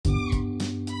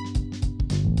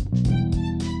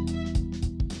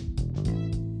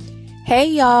Hey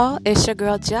y'all, it's your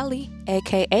girl Jelly,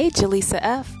 aka Jaleesa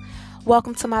F.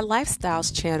 Welcome to my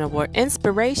Lifestyles channel where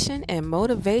inspiration and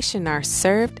motivation are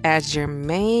served as your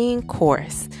main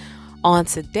course. On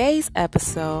today's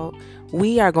episode,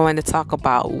 we are going to talk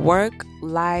about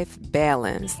work-life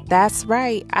balance. That's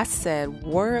right, I said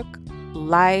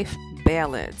work-life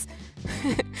balance.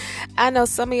 I know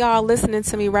some of y'all listening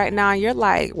to me right now, you're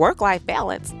like, work-life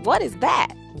balance? What is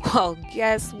that? Well,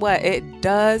 guess what? It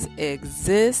does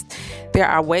exist. There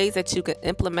are ways that you can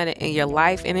implement it in your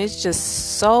life, and it's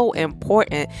just so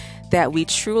important that we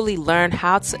truly learn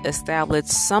how to establish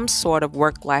some sort of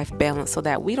work-life balance so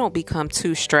that we don't become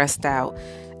too stressed out.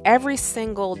 Every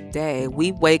single day,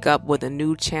 we wake up with a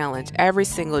new challenge. Every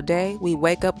single day, we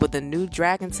wake up with a new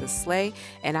dragon to slay,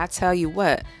 and I tell you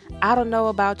what, I don't know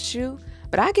about you,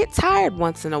 but I get tired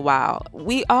once in a while.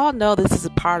 We all know this is a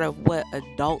part of what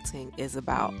adulting is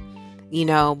about,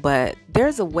 but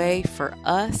there's a way for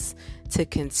us to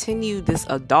continue this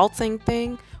adulting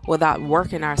thing without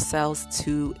working ourselves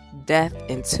to death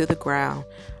and to the ground.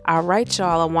 All right,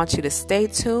 y'all, I want you to stay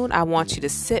tuned. I want you to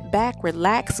sit back,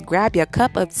 relax, grab your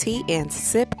cup of tea and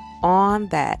sip on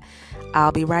that.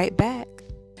 I'll be right back.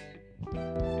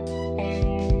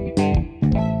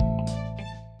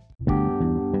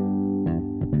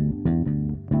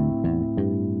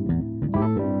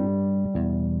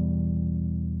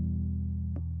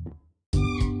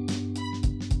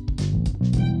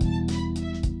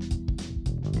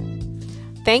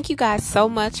 Thank you guys so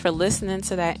much for listening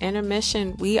to that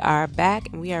intermission. We are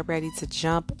back and we are ready to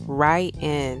jump right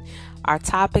in. Our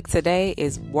topic today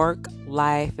is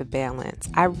work-life balance.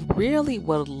 I really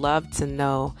would love to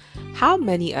know how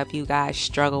many of you guys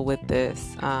struggle with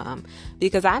this,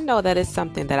 because I know that it's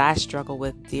something that I struggle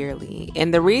with dearly.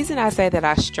 And the reason I say that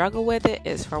I struggle with it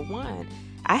is, for one,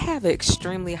 I have an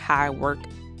extremely high work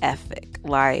ethic.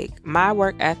 Like, my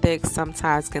work ethic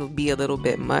sometimes can be a little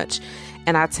bit much.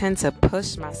 And I tend to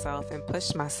push myself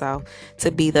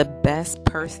to be the best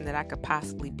person that I could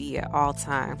possibly be at all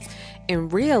times.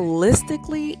 And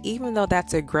realistically, even though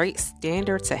that's a great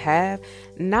standard to have,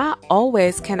 not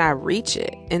always can I reach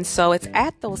it. And so it's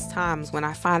at those times when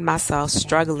I find myself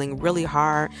struggling really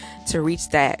hard to reach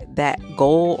that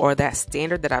goal or that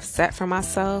standard that I've set for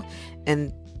myself.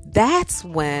 And that's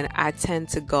when I tend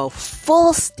to go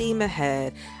full steam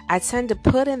ahead. I tend to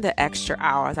put in the extra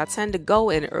hours. I tend to go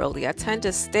in early. I tend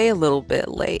to stay a lot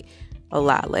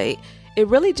late. It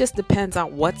really just depends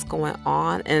on what's going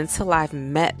on until I've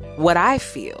met what I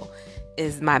feel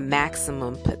is my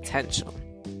maximum potential.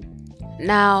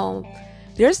 Now,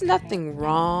 there's nothing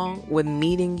wrong with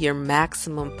meeting your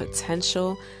maximum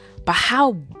potential, but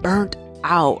how burnt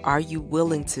out are you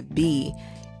willing to be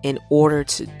in order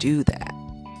to do that?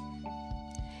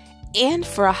 And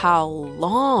for how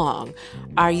long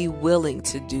are you willing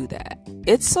to do that?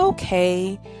 It's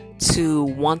okay to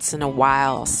once in a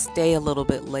while stay a little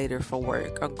bit later for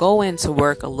work, or go into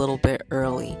work a little bit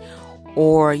early,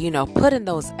 or, put in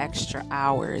those extra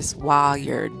hours while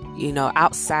you're,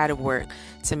 outside of work,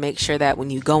 to make sure that when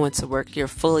you go into work, you're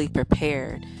fully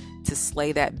prepared to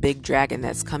slay that big dragon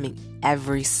that's coming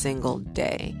every single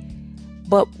day.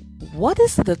 But what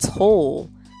is the toll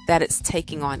that it's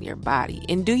taking on your body?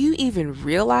 And do you even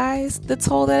realize the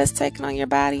toll that it's taking on your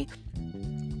body?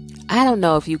 I don't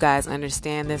know if you guys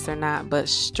understand this or not, but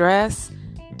stress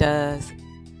does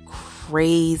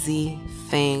crazy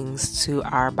things to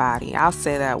our body. I'll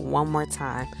say that one more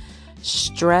time.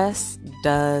 Stress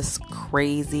does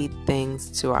crazy things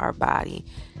to our body.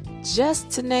 Just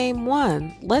to name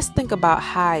one, let's think about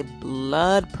high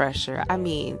blood pressure.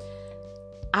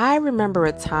 I remember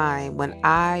a time when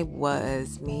I'm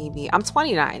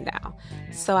 29 now.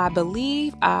 So I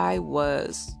believe I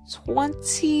was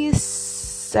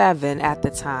 27 at the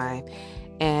time.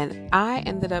 And I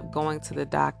ended up going to the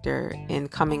doctor and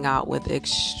coming out with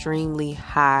extremely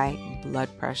high blood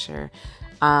pressure.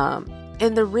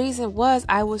 And the reason was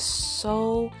I was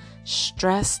so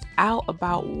stressed out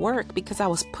about work because I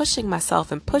was pushing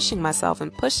myself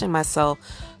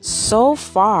so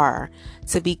far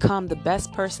to become the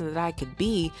best person that I could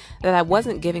be, that I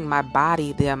wasn't giving my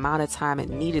body the amount of time it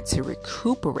needed to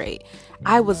recuperate.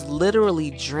 I was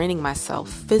literally draining myself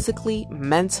physically,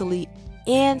 mentally,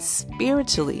 and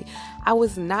spiritually. I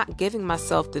was not giving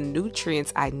myself the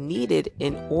nutrients I needed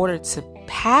in order to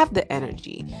have the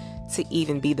energy to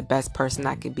even be the best person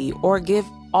I could be, or give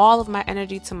all of my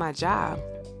energy to my job.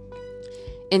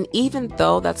 And even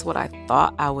though that's what I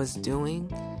thought I was doing,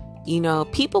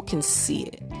 people can see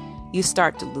it. You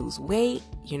start to lose weight,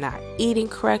 you're not eating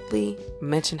correctly,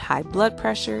 mention high blood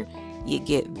pressure, you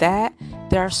get that,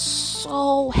 There are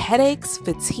so headaches,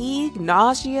 fatigue,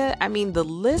 nausea. I mean, the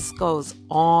list goes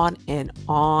on and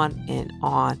on and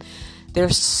on.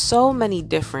 There's so many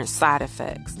different side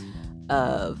effects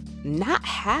of not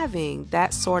having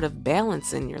that sort of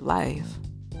balance in your life.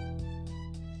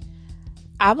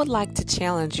 I would like to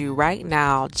challenge you right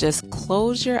now, just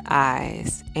close your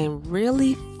eyes and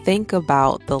really think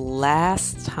about the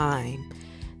last time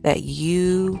that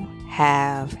you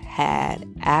have had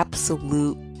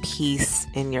absolute peace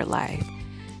in your life.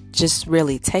 Just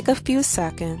really take a few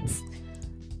seconds,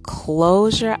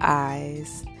 close your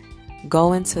eyes,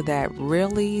 go into that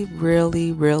really,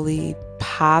 really, really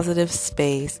positive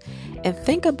space and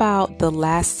think about the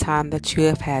last time that you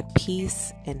have had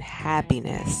peace and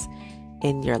happiness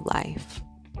in your life.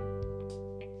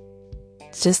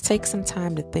 Just take some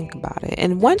time to think about it.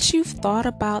 And once you've thought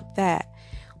about that,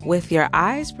 with your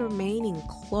eyes remaining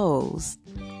closed,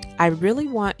 I really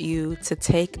want you to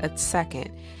take a second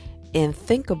and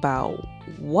think about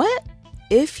what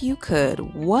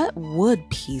would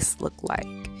peace look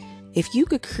like? If you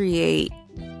could create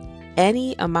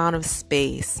any amount of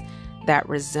space that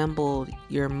resembled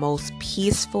your most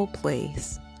peaceful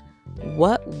place,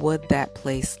 what would that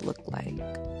place look like?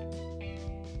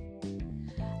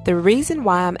 The reason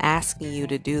why I'm asking you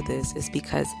to do this is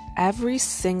because every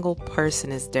single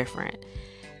person is different.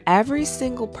 Every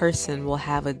single person will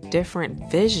have a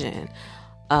different vision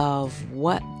of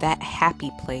what that happy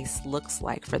place looks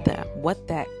like for them, what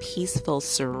that peaceful,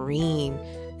 serene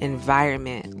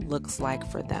environment looks like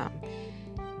for them.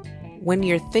 When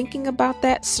you're thinking about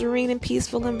that serene and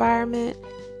peaceful environment,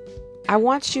 I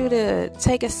want you to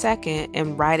take a second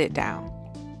and write it down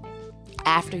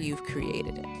after you've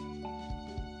created it.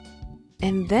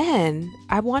 And then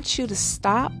I want you to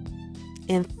stop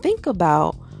and think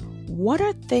about what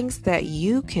are things that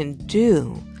you can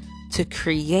do to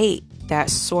create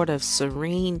that sort of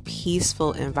serene,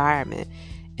 peaceful environment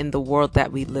in the world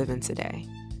that we live in today.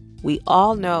 We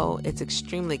all know it's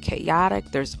extremely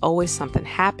chaotic. There's always something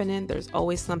happening. There's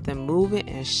always something moving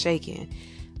and shaking.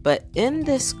 But in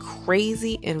this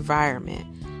crazy environment,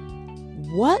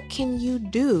 what can you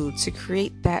do to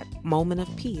create that moment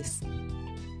of peace?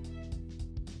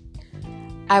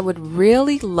 I would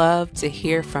really love to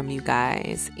hear from you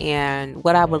guys. And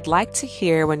what I would like to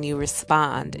hear when you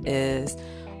respond is,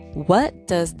 what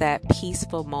does that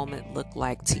peaceful moment look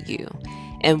like to you?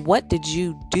 And what did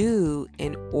you do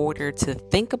in order to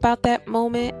think about that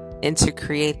moment and to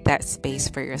create that space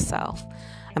for yourself?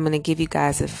 I'm going to give you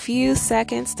guys a few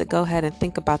seconds to go ahead and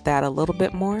think about that a little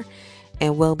bit more,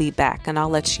 and we'll be back and I'll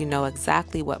let you know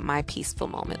exactly what my peaceful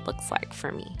moment looks like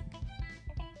for me.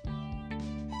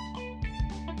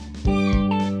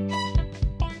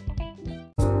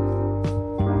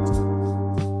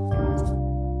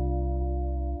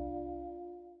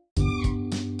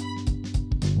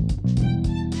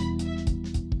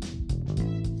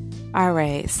 All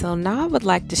right, so now I would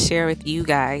like to share with you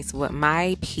guys what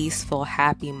my peaceful,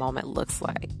 happy moment looks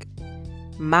like.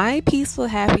 My peaceful,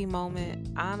 happy moment,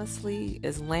 honestly,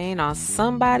 is laying on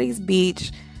somebody's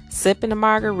beach, sipping a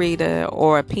margarita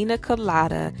or a pina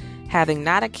colada, having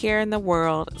not a care in the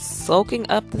world, soaking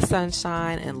up the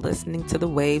sunshine and listening to the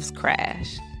waves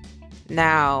crash.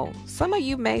 Now, some of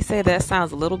you may say that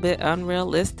sounds a little bit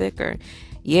unrealistic, or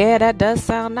yeah, that does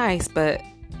sound nice, but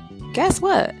guess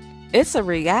what? It's a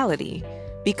reality,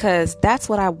 because that's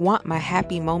what I want my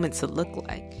happy moment to look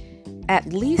like.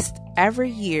 At least every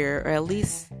year, or at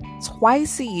least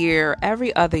twice a year, or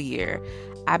every other year,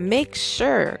 I make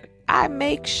sure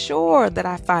that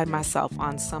I find myself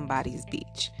on somebody's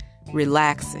beach,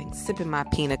 relaxing, sipping my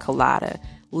pina colada,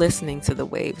 listening to the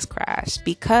waves crash.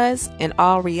 Because in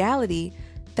all reality,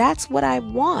 that's what I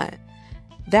want.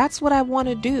 That's what I want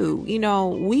to do. You know,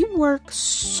 we work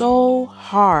so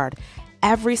hard.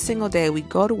 Every single day we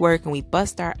go to work and we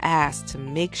bust our ass to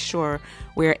make sure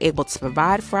we're able to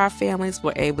provide for our families,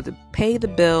 we're able to pay the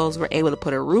bills, we're able to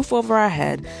put a roof over our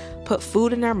head, put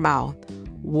food in our mouth.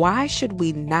 Why should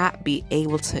we not be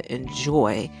able to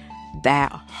enjoy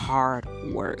that hard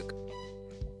work?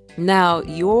 Now,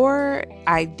 your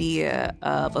idea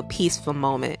of a peaceful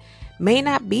moment may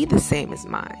not be the same as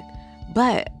mine,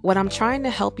 but what I'm trying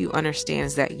to help you understand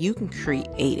is that you can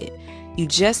create it. You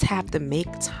just have to make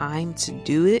time to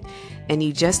do it, and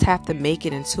you just have to make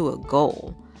it into a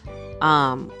goal.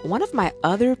 One of my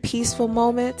other peaceful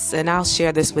moments, and I'll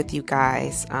share this with you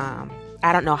guys.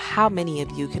 I don't know how many of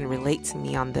you can relate to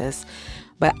me on this,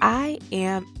 but I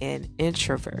am an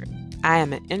introvert. I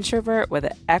am an introvert with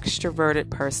an extroverted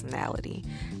personality.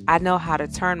 I know how to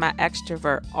turn my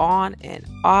extrovert on and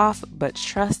off, but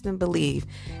trust and believe,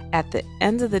 at the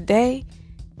end of the day,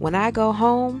 when I go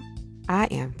home, I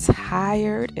am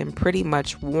tired and pretty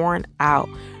much worn out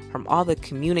from all the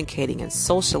communicating and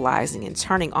socializing and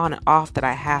turning on and off that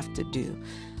I have to do.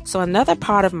 So another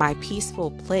part of my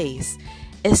peaceful place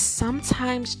is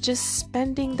sometimes just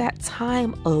spending that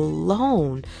time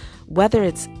alone, whether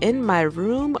it's in my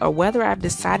room or whether I've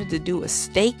decided to do a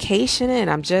staycation and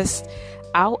I'm just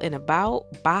out and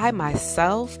about by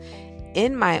myself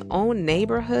in my own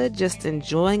neighborhood, just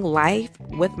enjoying life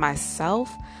with myself.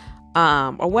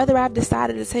 Or whether I've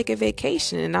decided to take a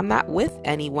vacation and I'm not with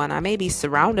anyone. I may be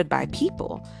surrounded by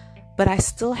people, but I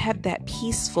still have that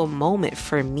peaceful moment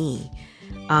for me.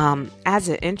 As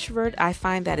an introvert, I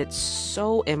find that it's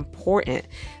so important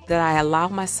that I allow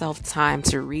myself time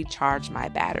to recharge my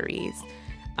batteries.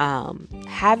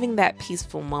 Having that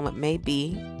peaceful moment may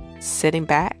be sitting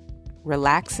back,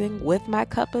 relaxing with my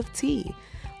cup of tea,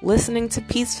 listening to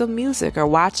peaceful music, or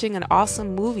watching an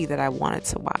awesome movie that I wanted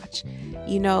to watch.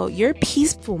 You know, your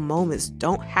peaceful moments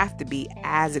don't have to be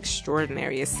as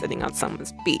extraordinary as sitting on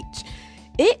someone's beach.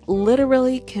 It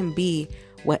literally can be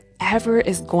whatever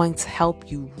is going to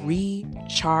help you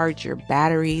recharge your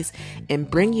batteries and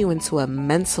bring you into a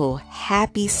mental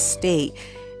happy state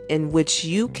in which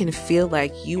you can feel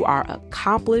like you are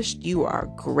accomplished, you are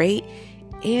great,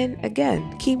 and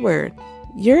again, keyword,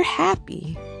 you're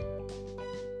happy.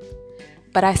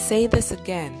 But I say this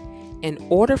again, in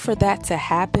order for that to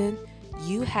happen,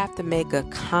 you have to make a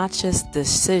conscious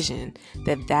decision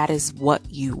that that is what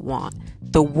you want.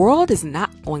 The world is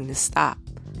not going to stop.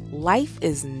 Life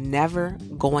is never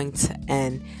going to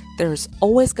end. There's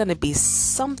always going to be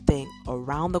something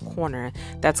around the corner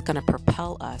that's going to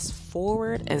propel us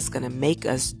forward and it's going to make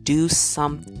us do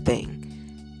something.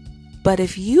 But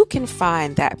if you can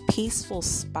find that peaceful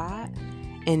spot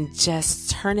and just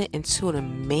turn it into an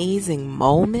amazing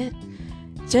moment,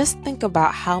 just think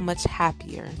about how much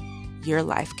happier your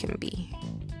life can be.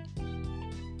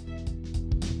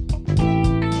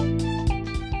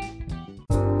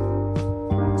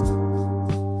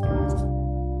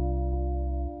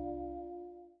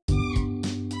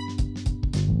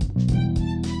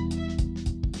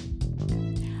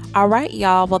 All right,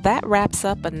 y'all. Well, that wraps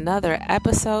up another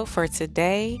episode for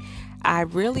today. I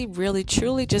really,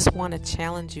 truly just want to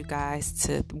challenge you guys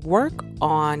to work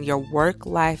on your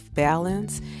work-life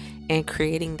balance and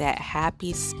creating that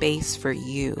happy space for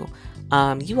you.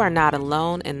 You are not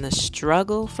alone in the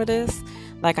struggle for this.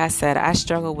 Like I said, I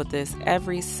struggle with this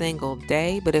every single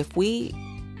day. But if we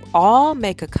all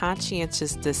make a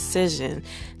conscientious decision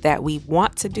that we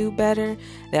want to do better,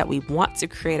 that we want to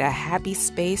create a happy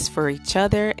space for each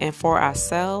other and for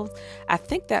ourselves, I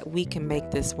think that we can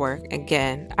make this work.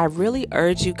 Again, I really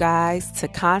urge you guys to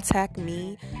contact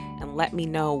me and let me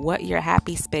know what your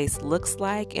happy space looks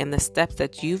like and the steps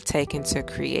that you've taken to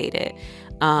create it.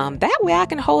 That way I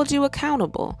can hold you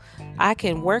accountable. I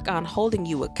can work on holding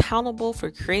you accountable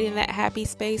for creating that happy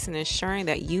space and ensuring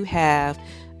that you have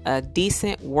a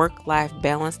decent work-life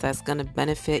balance that's going to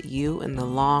benefit you in the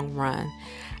long run.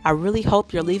 I really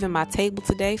hope you're leaving my table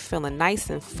today feeling nice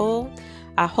and full.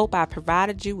 I hope I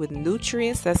provided you with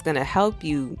nutrients that's going to help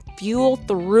you fuel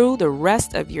through the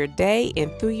rest of your day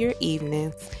and through your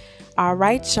evenings. All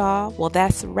right, y'all. Well,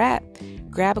 that's a wrap.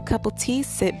 Grab a cup of tea,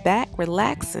 sit back,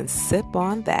 relax, and sip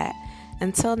on that.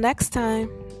 Until next time,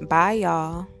 bye,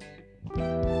 y'all.